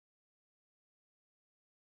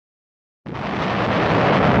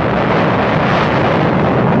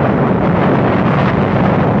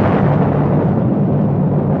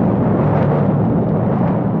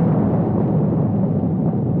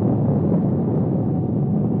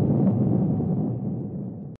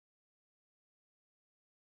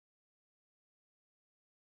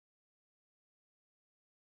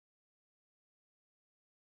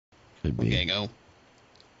Could be. Ogego.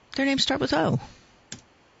 Their names start with O.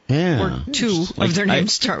 Yeah. Or two of their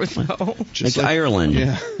names start with O. Like Ireland.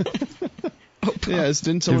 Yeah. Yes,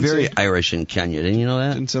 didn't They're someone very say, Irish in Kenya. Didn't you know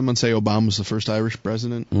that? didn't someone say Obama's the first Irish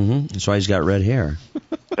president? Mm-hmm. That's why he's got red hair.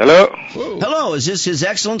 Hello? Whoa. Hello, is this His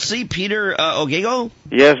Excellency Peter Ogego?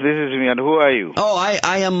 Yes, this is me, and who are you? Oh,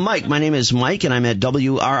 I am Mike. My name is Mike, and I'm at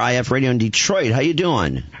WRIF Radio in Detroit. How you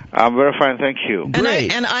doing? I'm very fine, thank you.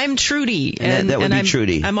 Great. And I'm Trudy. And that would be I'm,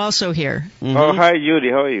 Trudy. I'm also here. Mm-hmm. Oh, hi,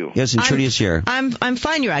 Judy, how are you? Yes, and Trudy is here. I'm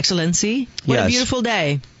fine, Your Excellency. What a Yes. beautiful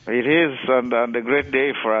day. It is, and a great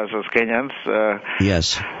day for us as Kenyans.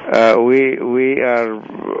 Yes. We are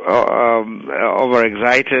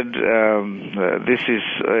overexcited. This is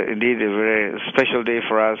indeed a very special day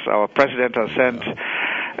for us. Our president has sent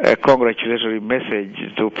a congratulatory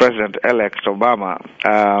message to President-elect Obama.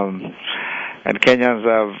 And Kenyans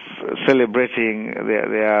are celebrating.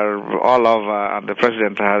 They are all over, and the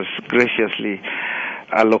president has graciously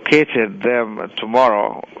allocated them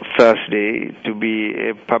tomorrow, Thursday, to be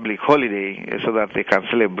a public holiday so that they can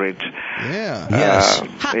celebrate. Yeah. Yes.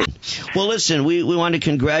 Well, listen, we want to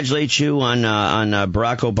congratulate you on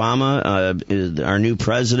Barack Obama, our new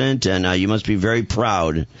president, and you must be very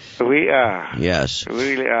proud. We are. Yes. We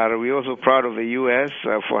really are. We're also proud of the U.S.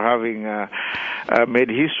 For having made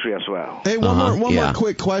history as well. Hey, one more yeah.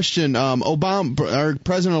 quick question. Our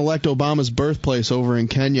President-elect Obama's birthplace over in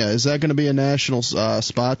Kenya, is that going to be a national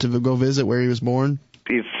spot to go visit where he was born?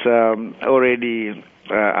 It's already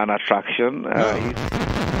an attraction.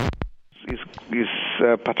 His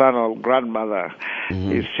paternal grandmother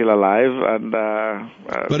is still alive, and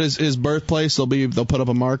But his birthplace, they'll put up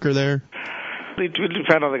a marker there. it will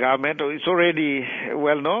depend on the government. It's already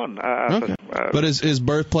well known. Okay. But his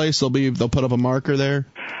birthplace, they'll put up a marker there.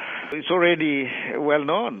 It's already well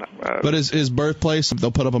known. But his birthplace,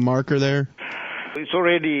 they'll put up a marker there. It's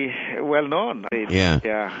already well known.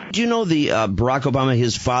 Yeah. Do you know the Barack Obama,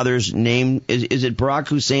 his father's name? Is it Barack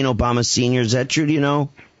Hussein Obama Sr.? Is that true? Do you know?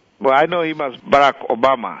 Well, I know him as Barack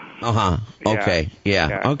Obama. Uh-huh. Okay.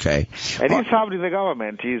 Yeah. Okay. And he served in the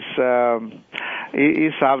government. He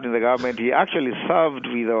served in the government. He actually served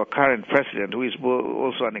with our current president, who is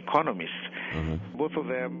also an economist. Both of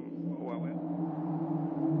them